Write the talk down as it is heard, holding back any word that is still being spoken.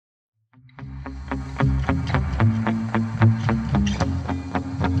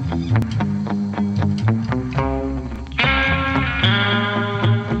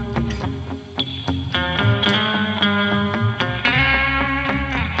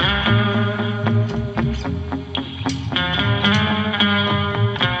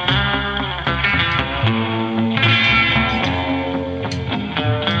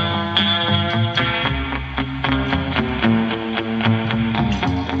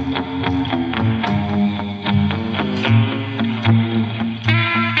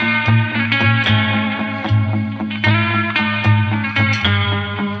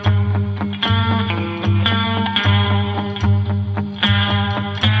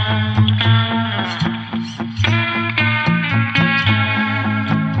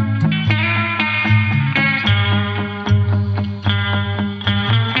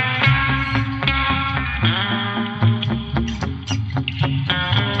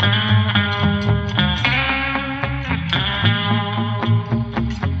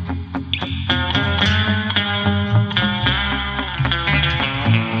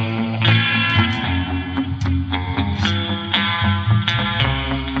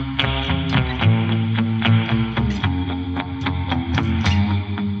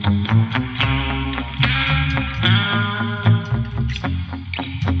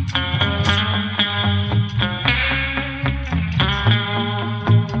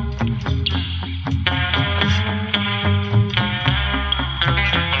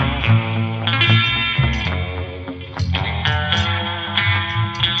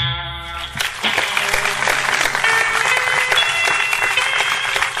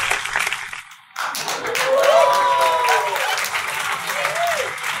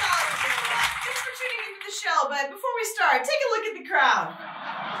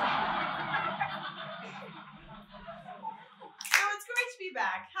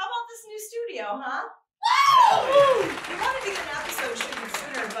How about this new studio, huh? Woo! We wanted to get an episode shooting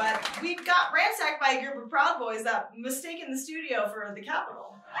sooner, but we got ransacked by a group of Proud Boys that mistaken the studio for the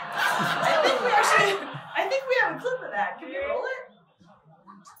Capitol. I think we have a clip of that. Can we roll it?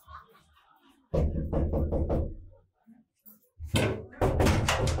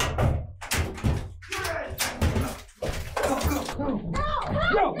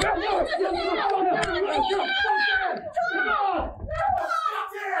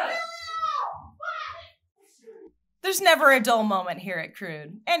 There's never a dull moment here at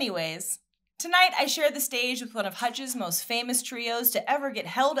CRUDE. Anyways, tonight I share the stage with one of Hutch's most famous trios to ever get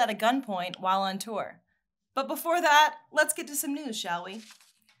held at a gunpoint while on tour. But before that, let's get to some news, shall we?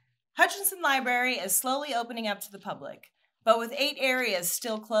 Hutchinson Library is slowly opening up to the public, but with 8 areas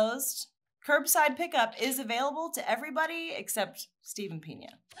still closed, curbside pickup is available to everybody except Steve and Pina.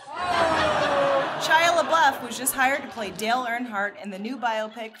 Shia LaBeouf was just hired to play Dale Earnhardt in the new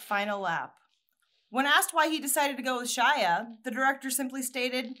biopic Final Lap. When asked why he decided to go with Shia, the director simply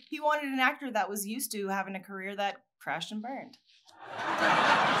stated he wanted an actor that was used to having a career that crashed and burned.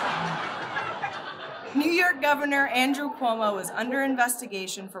 New York Governor Andrew Cuomo is under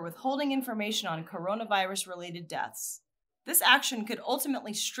investigation for withholding information on coronavirus-related deaths. This action could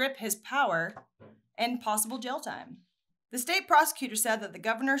ultimately strip his power and possible jail time. The state prosecutor said that the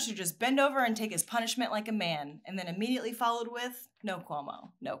governor should just bend over and take his punishment like a man, and then immediately followed with, "No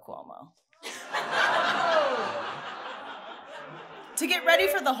Cuomo, no Cuomo." To get ready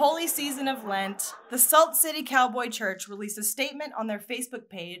for the holy season of Lent, the Salt City Cowboy Church released a statement on their Facebook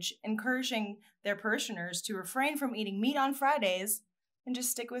page encouraging their parishioners to refrain from eating meat on Fridays and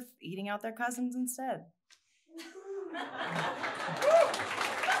just stick with eating out their cousins instead.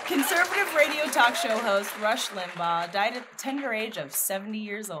 Conservative radio talk show host Rush Limbaugh died at the tender age of 70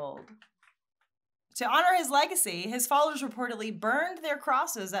 years old. To honor his legacy, his followers reportedly burned their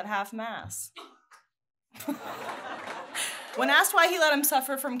crosses at half-mast. When asked why he let him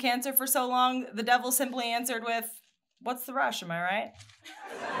suffer from cancer for so long, the devil simply answered with, "What's the rush, am I right?"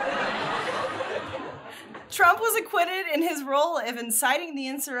 Trump was acquitted in his role of inciting the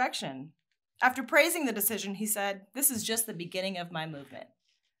insurrection. After praising the decision, he said, "This is just the beginning of my movement."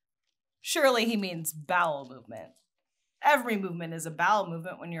 Surely he means bowel movement. Every movement is a bowel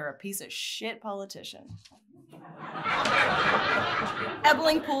movement when you're a piece of shit politician.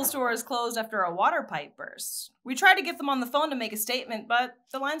 Ebbling Pool Store is closed after a water pipe burst. We tried to get them on the phone to make a statement, but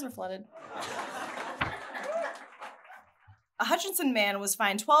the lines were flooded. A Hutchinson man was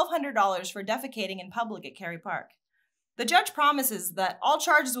fined $1,200 for defecating in public at Cary Park. The judge promises that all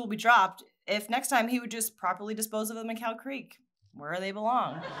charges will be dropped if next time he would just properly dispose of them in Cow Creek, where they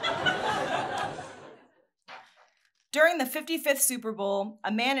belong. During the 55th Super Bowl,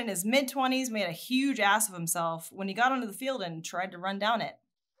 a man in his mid-20s made a huge ass of himself when he got onto the field and tried to run down it.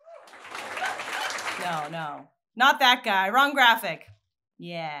 No, not that guy. Wrong graphic.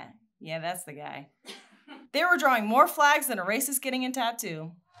 Yeah, that's the guy. They were drawing more flags than a racist getting a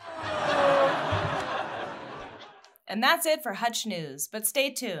tattoo. And that's it for Hutch News, but stay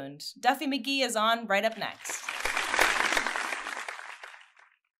tuned. Duffy McGee is on right up next.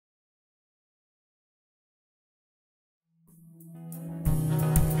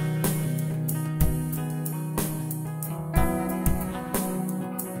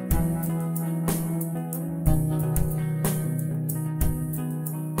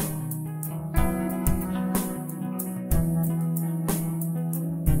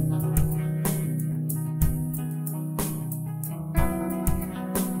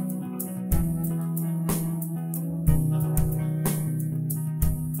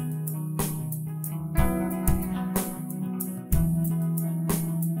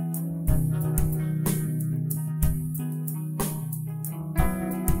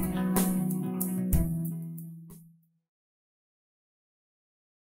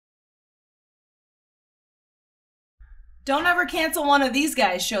 Don't ever cancel one of these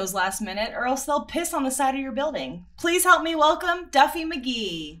guys' shows last minute, or else they'll piss on the side of your building. Please help me welcome Duffy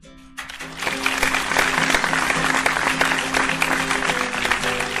McGee.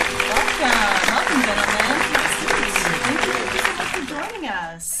 Welcome, gentlemen. Thank you so much for joining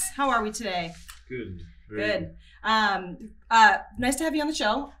us. How are we today? Good. Good. Nice to have you on the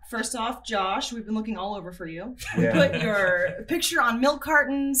show. First off, Josh, we've been looking all over for you. We put your picture on milk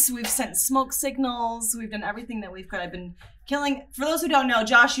cartons. We've sent smoke signals. We've done everything that we've could. I've been killing. For those who don't know,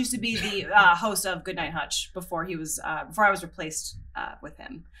 Josh used to be the host of Goodnight Hutch before I was replaced with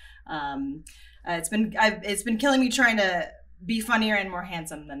him. It's been killing me trying to be funnier and more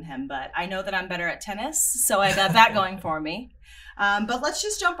handsome than him, but I know that I'm better at tennis, so I got that going for me. But let's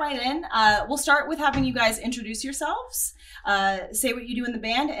just jump right in. We'll start with having you guys introduce yourselves, say what you do in the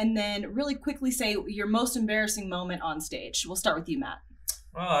band, and then really quickly say your most embarrassing moment on stage. We'll start with you, Matt.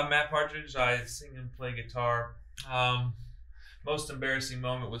 Well, I'm Matt Partridge. I sing and play guitar. Most embarrassing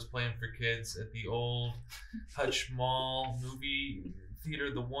moment was playing for kids at the old Hutch Mall movie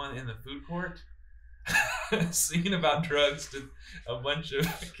theater, the one in the food court. Singing about drugs to a bunch of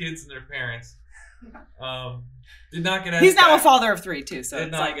kids and their parents. Did not get asked He's now back. a father of 3 too, so Did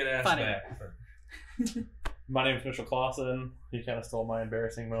it's not like get asked funny. back. But... My name is Mitchell Clausen. He kind of stole my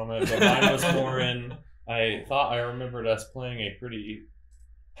embarrassing moment, but mine was more in, I thought I remembered us playing a pretty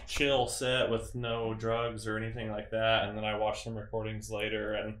chill set with no drugs or anything like that, and then I watched some recordings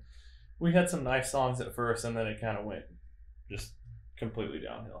later, and we had some nice songs at first, and then it kind of went just completely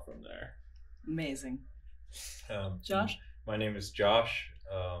downhill from there. Amazing. Josh? My name is Josh.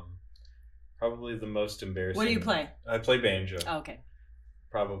 Probably the most embarrassing. What do you play? I play banjo. Oh, okay.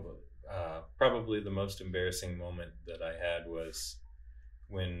 Probably the most embarrassing moment that I had was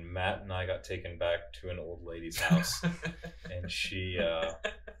when Matt and I got taken back to an old lady's house, and she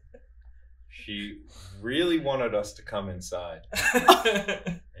really wanted us to come inside.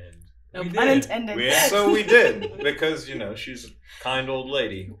 And Nope, We did. unintended. so we did, because she's a kind old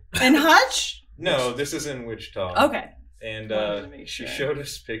lady. And Hutch? No, this is in Wichita. Okay. And Wanted to make she sure. showed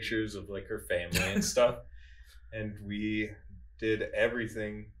us pictures of like her family and stuff, and we did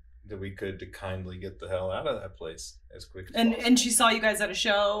everything that we could to kindly get the hell out of that place as quick as possible. And she saw you guys at a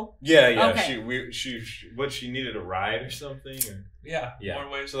show? Yeah. Okay. She needed a ride or something. Or, yeah. yeah. More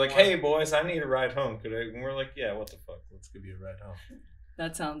ways So like, than one. hey boys, I need a ride home. Could I? And we're like, yeah, what the fuck? Let's give you a ride home.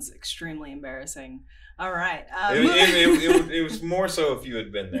 That sounds extremely embarrassing. All right. It was more so if you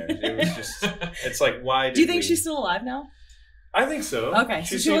had been there. It was just. It's like, why? Did Do you think we... she's still alive now? I think so. Okay,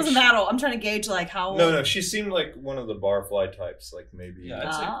 so she wasn't that old. I'm trying to gauge like how old. No, she seemed like one of the barfly types, like maybe. Yeah,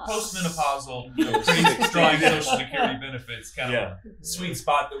 it's Ah. like postmenopausal, Yeah. strong Social Security benefits, kind Yeah. of sweet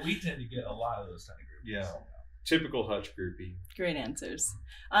spot that we tend to get a lot of those kind of groups. Yeah. Typical Hutch groupie. Great answers.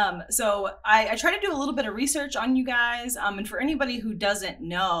 So I try to do a little bit of research on you guys. And for anybody who doesn't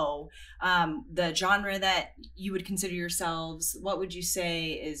know the genre that you would consider yourselves, what would you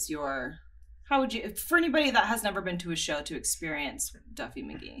say is your... How would you... For anybody that has never been to a show to experience Duffy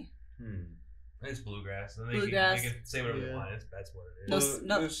McGee? It's bluegrass. And Bluegrass. They can say whatever they Yeah. want. That's what it is.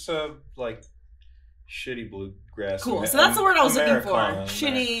 No. It's like shitty bluegrass. Cool. So that's the word I was looking for. Americana,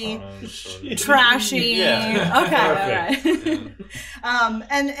 Shitty, Americana sort of. trashy. Yeah. Okay, all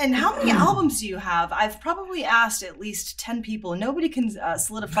right. And how many albums do you have? I've probably asked at least 10 people. Nobody can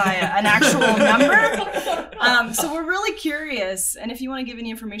solidify an actual number. So we're really curious. And if you want to give any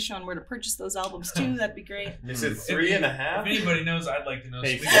information on where to purchase those albums too, that'd be great. Is it 3.5? If anybody knows, I'd like to know. So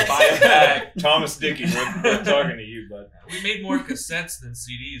Hey, we can buy it back. Thomas Dickey, we're talking to you, bud. We made more cassettes than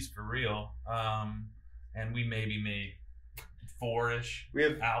CDs for real. And we maybe made 4-ish We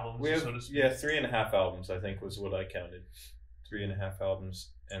have albums, so to speak. 3.5 albums. I think was what I counted. 3.5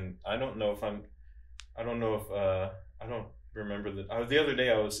 albums, and I don't remember the other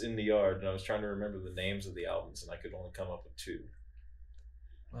day I was in the yard and I was trying to remember the names of the albums, and I could only come up with 2.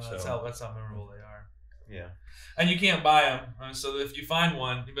 That's how memorable they are. Yeah. And you can't buy them, so if you find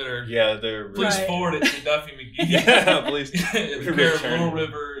one, you better They're please Right. forward it to Duffy McGee. Yeah, please. In the care of Return. Little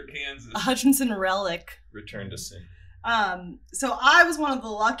River, Kansas. A Hutchinson relic. Return to sin. So I was one of the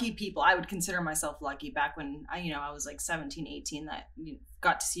lucky people. I would consider myself lucky back when I was like 17, 18 that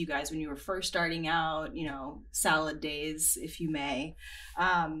got to see you guys when you were first starting out, salad days, if you may.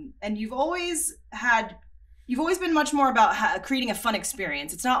 And you've always been much more about creating a fun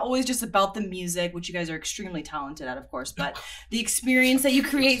experience. It's not always just about the music, which you guys are extremely talented at, of course, but the experience that you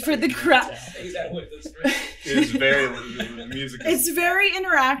create for the crowd. Take that with us, right? It's very music. It's very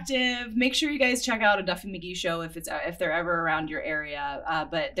interactive. Make sure you guys check out a Duffy McGee show if they're ever around your area.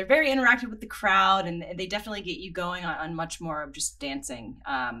 But they're very interactive with the crowd, and they definitely get you going on much more of just dancing.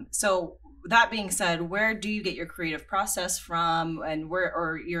 So that being said, where do you get your creative process from, and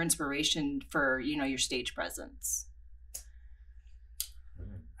or your inspiration for your stage presence?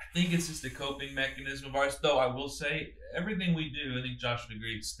 I think it's just a coping mechanism of ours, though I will say everything we do, I think Josh would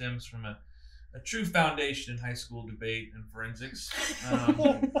agree, stems from a true foundation in high school debate and forensics.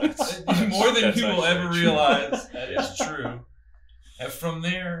 More than you will ever realize, that is true. And from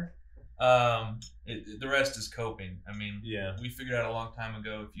there, the rest is coping. I mean, we figured out a long time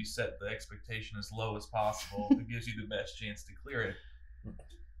ago, if you set the expectation as low as possible, it gives you the best chance to clear it.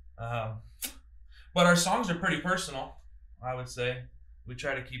 But our songs are pretty personal, I would say. We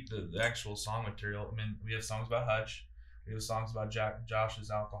try to keep the actual song material. I mean, we have songs about Hutch. It was songs about Josh's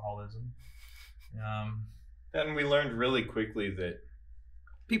alcoholism. And we learned really quickly that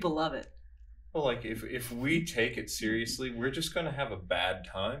People love it. well, like if we take it seriously, we're just gonna have a bad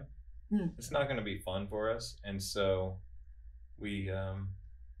time. It's not gonna be fun for us, and so we go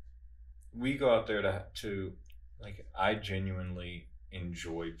out there to like I genuinely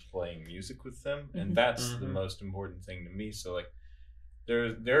enjoy playing music with them, and that's the most important thing to me. So like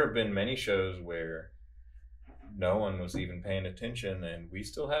there have been many shows where no one was even paying attention, and we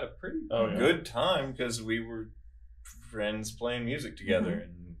still had a pretty good time because we were friends playing music together,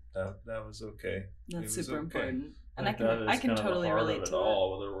 and that was okay. That's super important. And I That is can kind of totally the heart relate of it to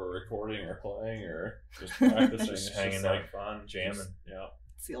all, whether we're recording or playing or just practicing. Just it's hanging just out, like fun, jamming. Yeah.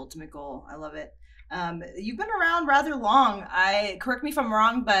 It's the ultimate goal. I love it. You've been around rather long. Correct me if I'm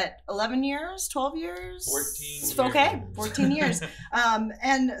wrong, but 11 years, 12 years? 14 Okay, 14 years.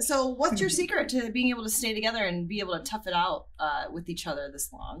 And so what's your secret to being able to stay together and be able to tough it out with each other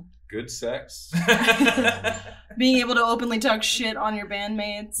this long? Good sex. Being able to openly talk shit on your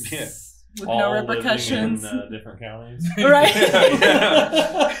bandmates. Yeah. With All no living repercussions. in different counties. Right.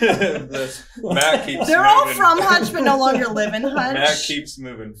 Matt keeps They're all moving. from Hutch, but no longer live in Hutch. Matt keeps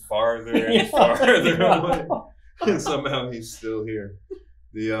moving farther and farther away. And somehow he's still here.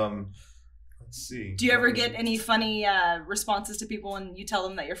 Let's see. Do you ever get any funny responses to people when you tell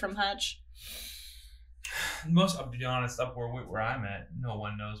them that you're from Hutch? I'll be honest, up where I'm at, no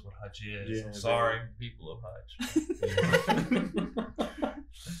one knows what Hutch is. Yeah, I'm sorry, people of Hutch.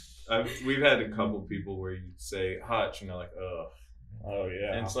 We've had a couple people where you say Hutch and they're like, ugh. Oh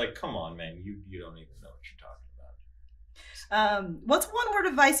yeah. And it's like, come on, man, you don't even know what you're talking about. What's one word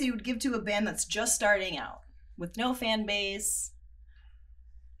of advice you would give to a band that's just starting out with no fan base?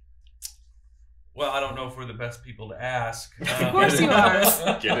 Well, I don't know if we're the best people to ask. Of course you are.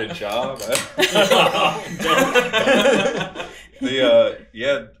 Get a job.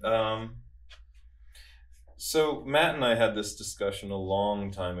 So Matt and I had this discussion a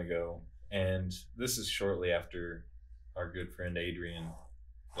long time ago, and this is shortly after our good friend Adrian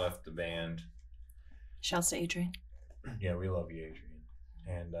left the band. Shouts to Adrian. Yeah, we love you,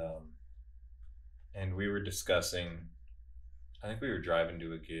 Adrian. And we were discussing, I think we were driving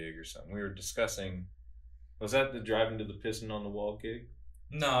to a gig or something. We were discussing, was that the driving to the Piston on the Wall gig?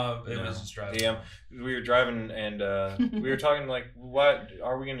 No, it was just driving. Yeah, we were driving and we were talking like, what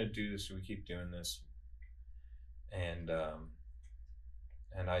are we gonna do this? Do we keep doing this? And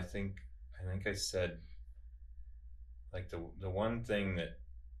I think I said like the one thing that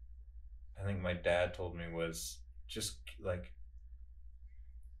I think my dad told me was just like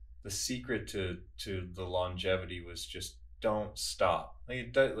the secret to the longevity was just don't stop.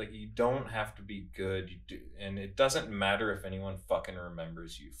 Like you don't have to be good. You do, and it doesn't matter if anyone fucking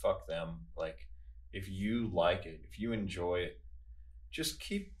remembers you. Fuck them. Like if you like it, if you enjoy it, just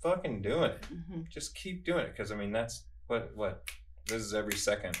keep fucking doing it. Just keep doing it, because I mean that's what this is every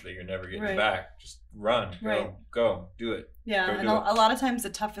second that you're never getting back. Just run, go, do it. Yeah, go and a lot of times the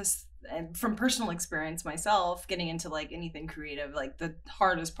toughest, and from personal experience myself, getting into like anything creative, like the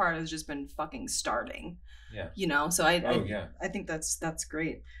hardest part has just been fucking starting. Yeah. You know, so I think that's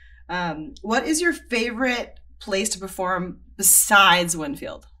great. What is your favorite place to perform besides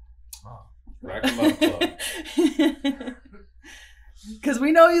Winfield? Rack 'em Up Club. Because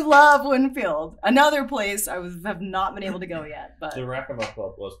we know you love Winfield. Another place have not been able to go yet, but The Rack 'em Up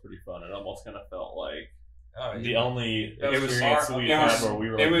Club was pretty fun. It almost kind of felt like Oh, the only It was experience our- we it had was- where we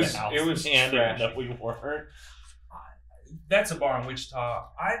were it like was- the house it was band, even trashy. though we weren't. That's a bar in Wichita.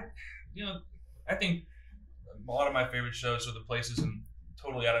 I think a lot of my favorite shows are the places in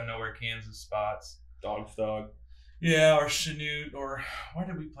totally out of nowhere Kansas spots. Dog's Dog. Yeah, or Chanute, or where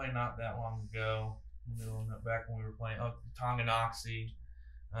did we play not that long ago? Back when we were playing Tonganoxie.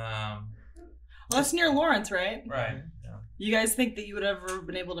 well, that's near Lawrence, right? Right. Yeah. You guys think that you would have ever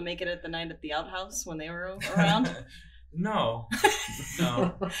been able to make it at the night at the Outhouse when they were around? No.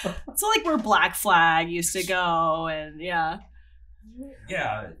 It's like where Black Flag used to go, and yeah.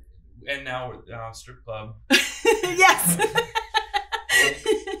 Yeah, and now we're strip club. Yes.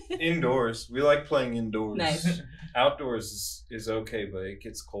 Indoors, we like playing indoors. Nice. Outdoors is okay, but it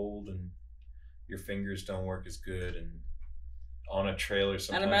gets cold and your fingers don't work as good, and on a trailer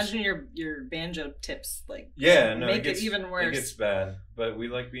sometimes. And imagine your banjo tips like make it even worse. It gets bad, but we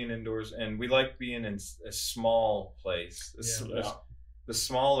like being indoors, and we like being in a small place. The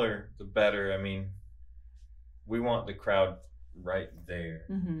smaller, the better. I mean, we want the crowd right there,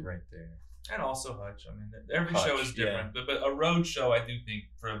 right there. And also Hutch. I mean, every Hutch, show is different. But a road show, I do think,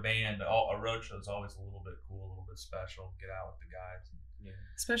 for a band, a road show is always a little bit cool, a little bit special. Get out with the guys.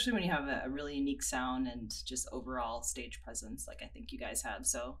 Especially when you have a really unique sound and just overall stage presence, like I think you guys have.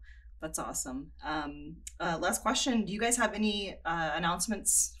 So that's awesome. Last question. Do you guys have any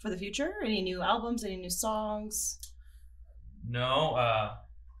announcements for the future? Any new albums? Any new songs? No.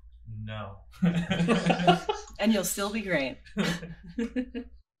 No. And you'll still be great.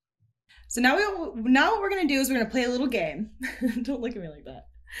 So now what we're going to do is we're going to play a little game. Don't look at me like that.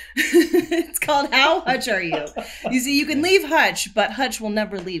 It's called How Hutch Are You? You see, you can leave Hutch, but Hutch will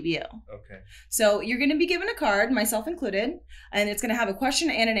never leave you. Okay. So you're going to be given a card, myself included, and it's going to have a question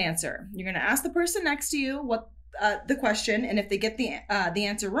and an answer. You're going to ask the person next to you what the question, and if they get the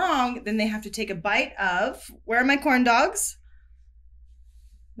answer wrong, then they have to take a bite of, where are my corn dogs?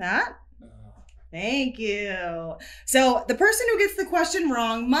 Matt? Thank you. So the person who gets the question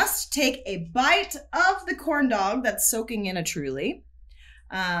wrong must take a bite of the corn dog that's soaking in a Truly.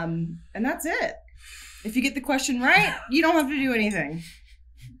 And that's it. If you get the question right, you don't have to do anything.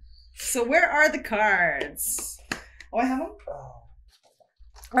 So where are the cards? Oh, I have them? All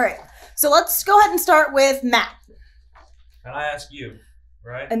right. So let's go ahead and start with Matt. And I ask you,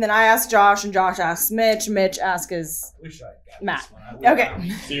 right? And then I ask Josh, and Josh asks Mitch. Mitch asks Wish I got Matt. this one. I would Okay.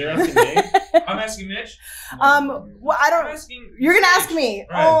 have. So you're asking me? I'm asking Mitch. well, I I'm don't. asking. You're gonna ask Mitch. me.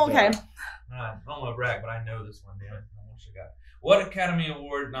 Right. Oh, okay. I don't want to brag, but I know this one, damn it. I wish I got it. What Academy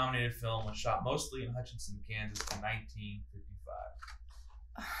Award nominated film was shot mostly in Hutchinson, Kansas in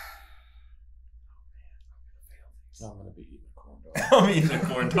 1955? I'm gonna be eating a corn dog. I'm eating a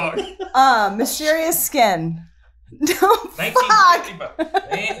corn dog. Mysterious Skin. No, fuck.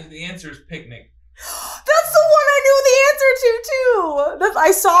 1955. The answer is Picnic. That's the one I knew the answer to too.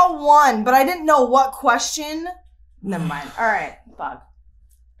 I saw one, but I didn't know what question. Never mind. All right, fuck.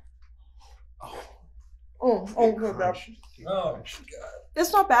 Oh, good God. Oh,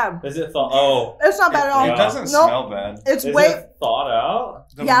 It's not bad. Is it thought? Oh, It's not bad at all. It doesn't Nope. smell bad. It's is way. it thought out?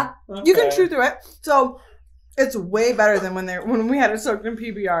 Yeah, you can Okay. chew through it. So it's way better than when we had it soaked in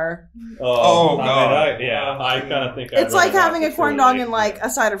PBR. Oh, I God. mean, I kind of think It's like having a corn dog in in like a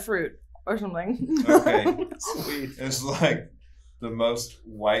side of fruit or something. Okay. Sweet. It's like the most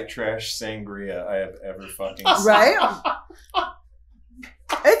white trash sangria I have ever fucking seen. Right?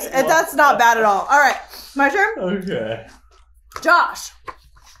 That's not bad at all. All right, my turn. Okay. Josh,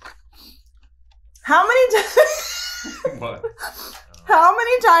 how many What? how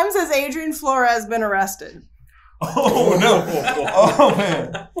many times has Adrian Flores been arrested? Oh, no. Oh,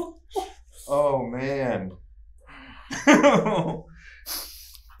 man. Oh, man.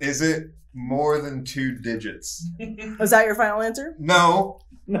 Is it more than 2 digits? Is that your final answer? No.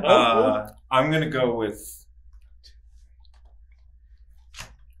 No. I'm going to go with...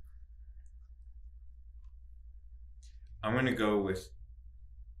 I'm going to go with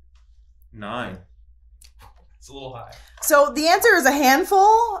 9. it's a little high. So the answer is a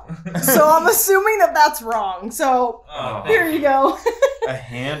handful. So I'm assuming that that's wrong. So Oh. here you go. A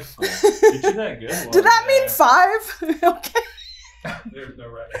handful. You did that good. Did that mean 5? Okay. There's no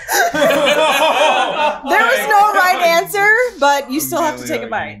right. There was no right answer, but you still have to take a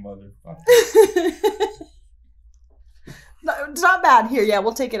bite. No, it's not bad. Here, yeah,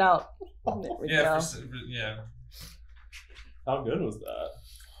 we'll take it out. There we go. Yeah. How good was that?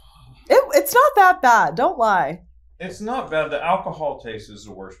 It's not that bad. Don't lie. It's not bad. The alcohol taste is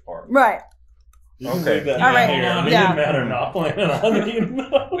the worst part. Right. You can Okay. leave that All right. in here. Me Yeah. and Matt are not planning on eating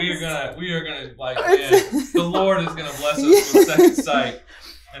those. We are gonna like, man, the Lord is gonna bless us with second sight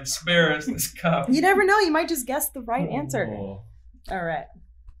and spare us this cup. You never know. You might just guess the right answer. Oh. All right.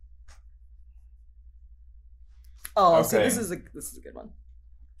 Oh, so Okay. this is a good one.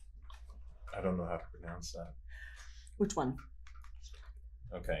 I don't know how to pronounce that. Which one?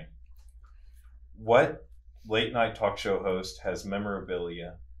 Okay. What late night talk show host has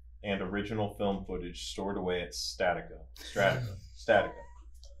memorabilia and original film footage stored away at Statica?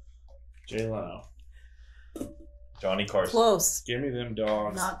 Jay Leno. Johnny Carson. Close. Give me them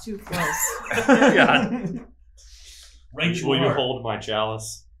dogs. Not too close. God. Rachel Will you Hart. hold my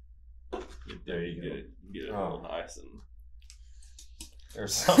chalice? There you go. Get it Oh. all nice and.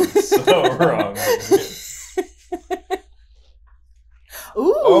 There's something so wrong.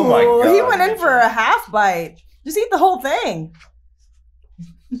 Ooh, Oh my God, he went in Mitchell. for a half bite. Just eat the whole thing.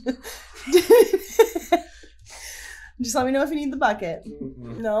 Just let me know if you need the bucket.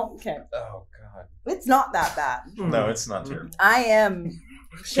 No? Okay. Oh God. It's not that bad. No, it's not terrible. I am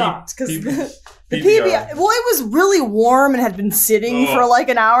shocked because the PBR. PBR, well, it was really warm and had been sitting Oh. for like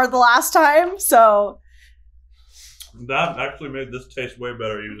an hour the last time, so. That actually made this taste way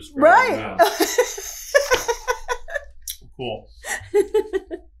better. You just Right. Cool.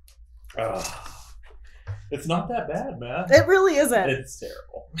 It's not that bad, man. It really isn't. It's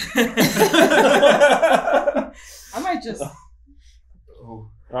terrible. I might just.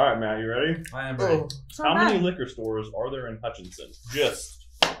 All right, Matt, you ready? I am ready. How many liquor stores are there in Hutchinson? Just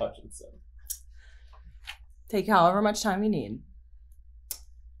Hutchinson. Take however much time you need.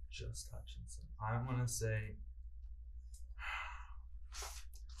 Just Hutchinson. I'm going to say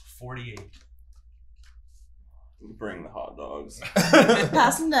 48. Bring the hot dogs.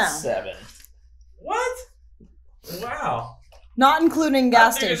 Pass them down. 7. What? Wow. Not including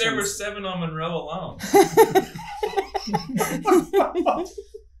gas I figured stations. there were 7 on Monroe alone.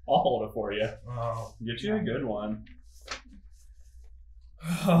 I'll hold it for you. Oh, Get you a good one.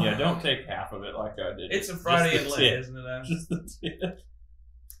 Yeah, don't take half of it like I did. It's a Friday Just in the Lent, tip. isn't it? Just the tip.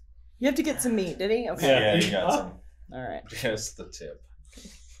 You have to get some meat, did he? Okay. Yeah, you got some. All right. Just the tip.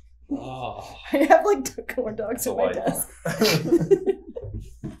 Oh. I have like corn dogs at my Delightful. desk.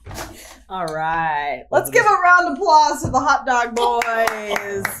 All right. Let's give a round of applause to the hot dog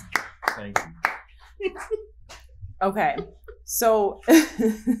boys. Thank you. Okay. So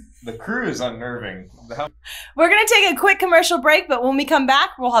The crew is unnerving. we're going to take a quick commercial break, but when we come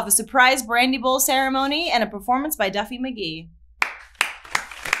back, we'll have a surprise brandy bowl ceremony and a performance by Duffy McGee.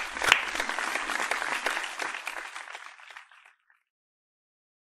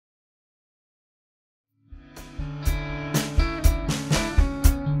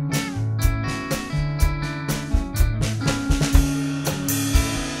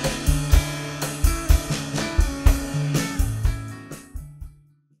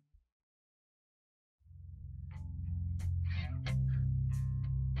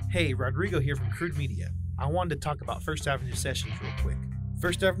 Hey, Rodrigo here from CRUDE Media. I wanted to talk about First Avenue Sessions real quick.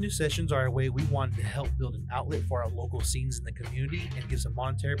 First Avenue Sessions are a way we wanted to help build an outlet for our local scenes in the community and give some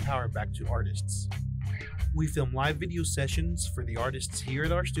monetary power back to artists. We film live video sessions for the artists here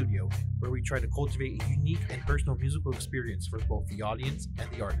at our studio, where we try to cultivate a unique and personal musical experience for both the audience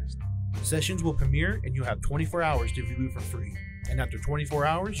and the artist. The sessions will premiere and you'll have 24 hours to view for free. And after 24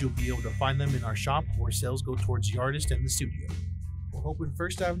 hours, you'll be able to find them in our shop where sales go towards the artist and the studio. We're hoping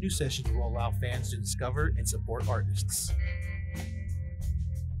First Avenue Sessions will allow fans to discover and support artists.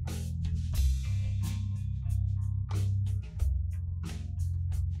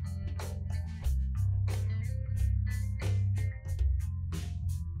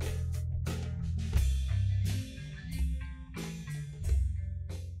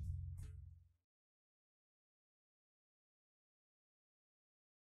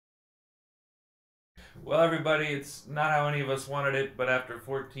 Well, everybody, it's not how any of us wanted it, but after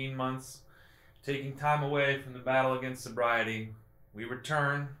 14 months taking time away from the battle against sobriety, we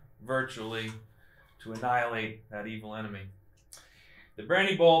return virtually to annihilate that evil enemy. The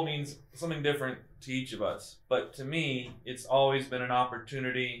Brandy Bowl means something different to each of us, but to me, it's always been an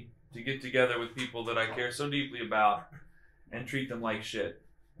opportunity to get together with people that I care so deeply about and treat them like shit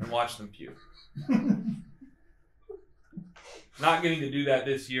and watch them puke. Not getting to do that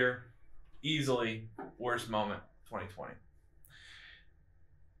this year, easily worst moment 2020.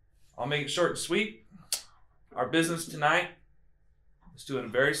 I'll make it short and sweet. Our business tonight is to, in a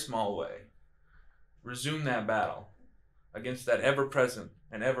very small way, resume that battle against that ever-present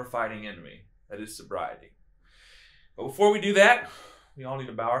and ever-fighting enemy that is sobriety. But before we do that, we all need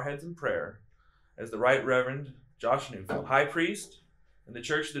to bow our heads in prayer as the Right Reverend Josh Newfield, High Priest in the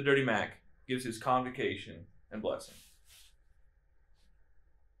Church of the Dirty Mac, gives his convocation and blessing.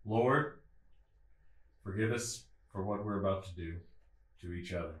 Lord, forgive us for what we're about to do to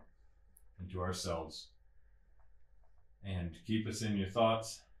each other and to ourselves. And keep us in your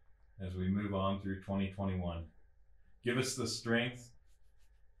thoughts as we move on through 2021. Give us the strength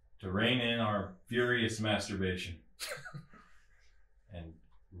to rein in our furious masturbation and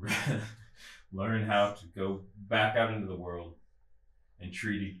learn how to go back out into the world and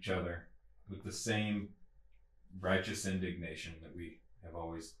treat each other with the same righteous indignation that we have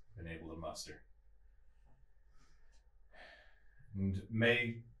always been able to muster. And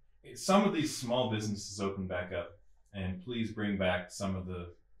may some of these small businesses open back up, and please bring back some of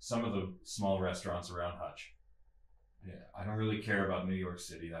the small restaurants around Hutch. Yeah, I don't really care about New York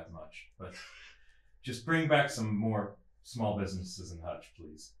City that much, but just bring back some more small businesses in Hutch,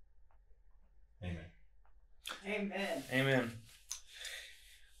 please. Amen. Amen. Amen.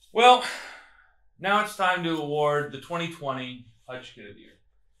 Well, now it's time to award the 2020 Hutch Kid of the Year.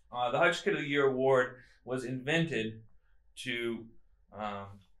 The Hutch Kid of the Year award was invented to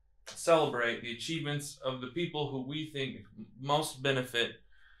celebrate the achievements of the people who we think most benefit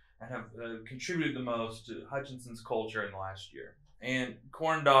and have contributed the most to Hutchinson's culture in the last year. And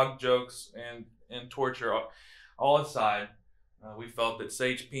corn dog jokes and torture all aside, we felt that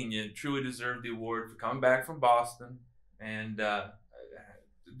Sage Pina truly deserved the award for coming back from Boston and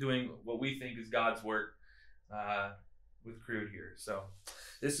doing what we think is God's work with CRUDE here. So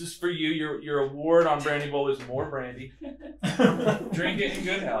this is for you. Your award on Brandy Bowl is more brandy. Drink it in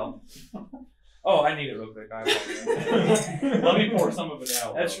good health. Oh, I need it real quick. I apologize. Let me pour some of it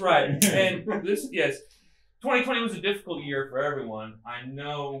out. That's right. And this, yes, 2020 was a difficult year for everyone. I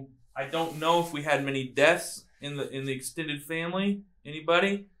don't know if we had many deaths in the extended family.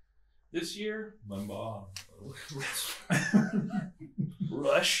 Anybody this year? Limbaugh.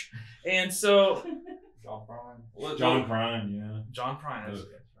 Rush. And so John Prine. John Prine, yeah. John Prine. That's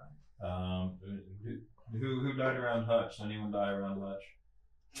right. Who died around Hutch? Anyone die around Hutch?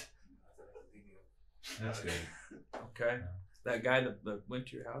 That's good. Okay. That guy that went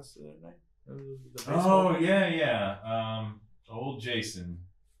to your house the other night? The Oh, yeah. Old Jason.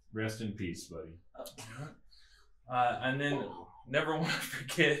 Rest in peace, buddy. And then, never want to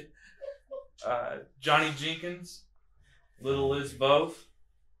forget, Johnny Jenkins, Little Liz Both,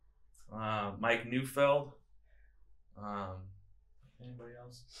 Mike Neufeld, anybody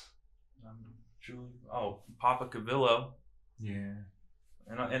else? Papa Cavillo. Yeah.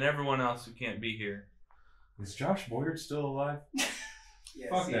 And everyone else who can't be here. Is Josh Boyard still alive? Yes,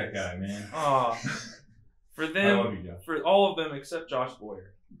 Fuck he that is. guy, man. For I love them, you, Josh. for all of them except Josh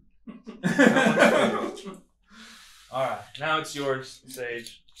Boyer. All right, now it's yours,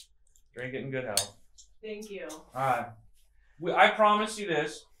 Sage. Drink it in good health. Thank you. All right. I promise you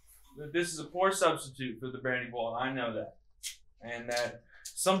this, that this is a poor substitute for the Brandy Bowl, and I know that. And that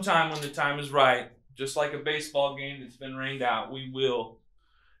sometime when the time is right, just like a baseball game that's been rained out, we will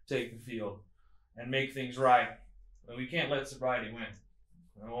take the field and make things right. But we can't let sobriety win.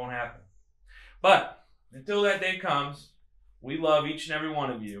 It won't happen. But until that day comes, we love each and every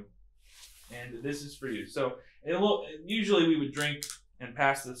one of you, and this is for you. So usually we would drink and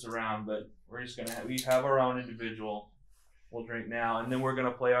pass this around, but we're just gonna we have our own individual. We'll drink now, and then we're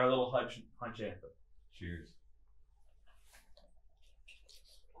gonna play our little Hutch anthem. Cheers.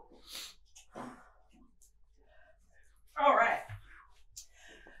 All right.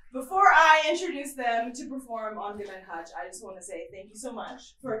 Before I introduce them to perform on Goodnight Hutch, I just want to say thank you so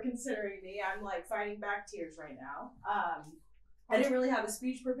much for considering me. I'm like fighting back tears right now. I didn't really have a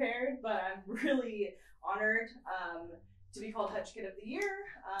speech prepared, but I'm really honored to be called Hutch Kid of the Year.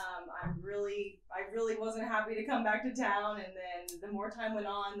 I really wasn't happy to come back to town, and then the more time went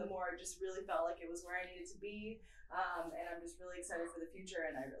on, the more it just really felt like it was where I needed to be. And I'm just really excited for the future,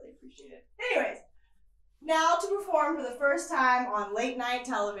 and I really appreciate it. Anyways. Now to perform for the first time on late night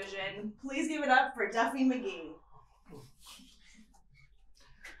television, please give it up for Duffy McGee.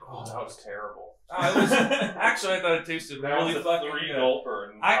 Oh, that was terrible. Actually, I thought it tasted That really was a fucking three good.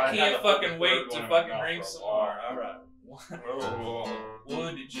 gulper. And I had can't to put fucking the wait third to one in fucking my mouth drink for a some while. more.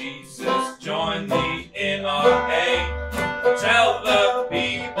 Alright. Would Jesus join the NRA? Tell the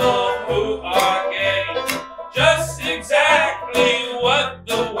people who are gay just exactly what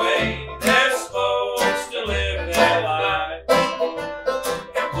the way they're supposed to live their lives.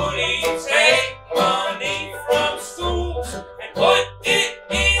 And would he take money from schools and put it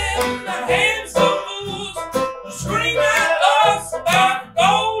in the hands of fools who scream at us about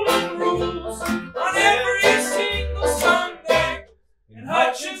golden rules on every single Sunday in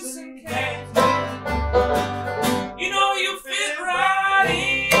Hutchinson, Kansas? You know you fit right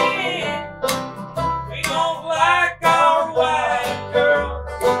in. We don't like our white girls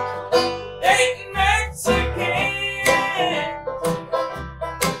dating Mexicans.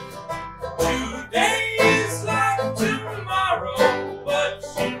 Today is like tomorrow, but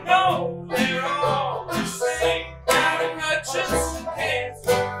you know they're all the same. Out in Hutchinson,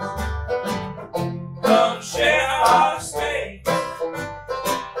 Kansas, come share our space.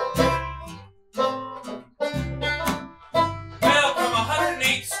 Well, from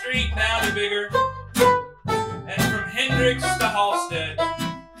 108th Street down to Bigger, and from Hendricks to Halstead,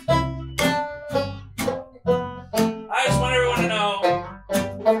 I just want everyone to know,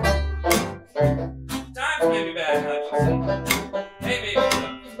 times may be bad in Hutchinson. They may be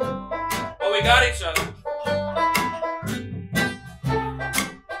tough, but we got each other.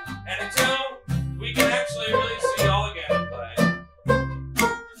 And until we can actually really see y'all again and play,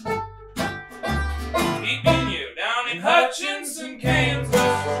 keep being you down in Hutchinson, Kansas.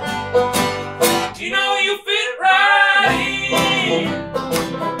 You know you fit right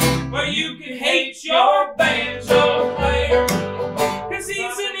in, where you can hate your banjo player, 'cause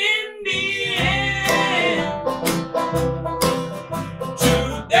he's an Indian.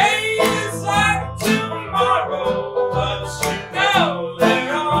 Today is like tomorrow.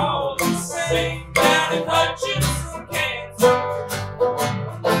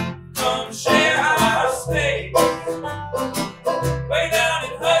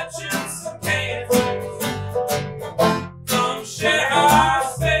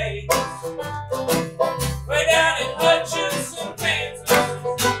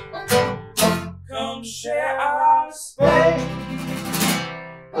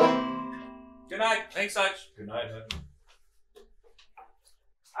 night. Thanks, Hutch. Good night, Hutch.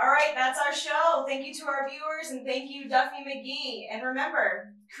 All right, that's our show. Thank you to our viewers, and thank you, Duffy McGee. And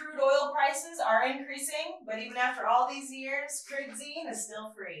remember, crude oil prices are increasing, but even after all these years, Crude Zine is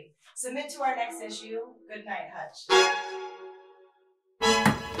still free. Submit to our next issue. Good night, Hutch.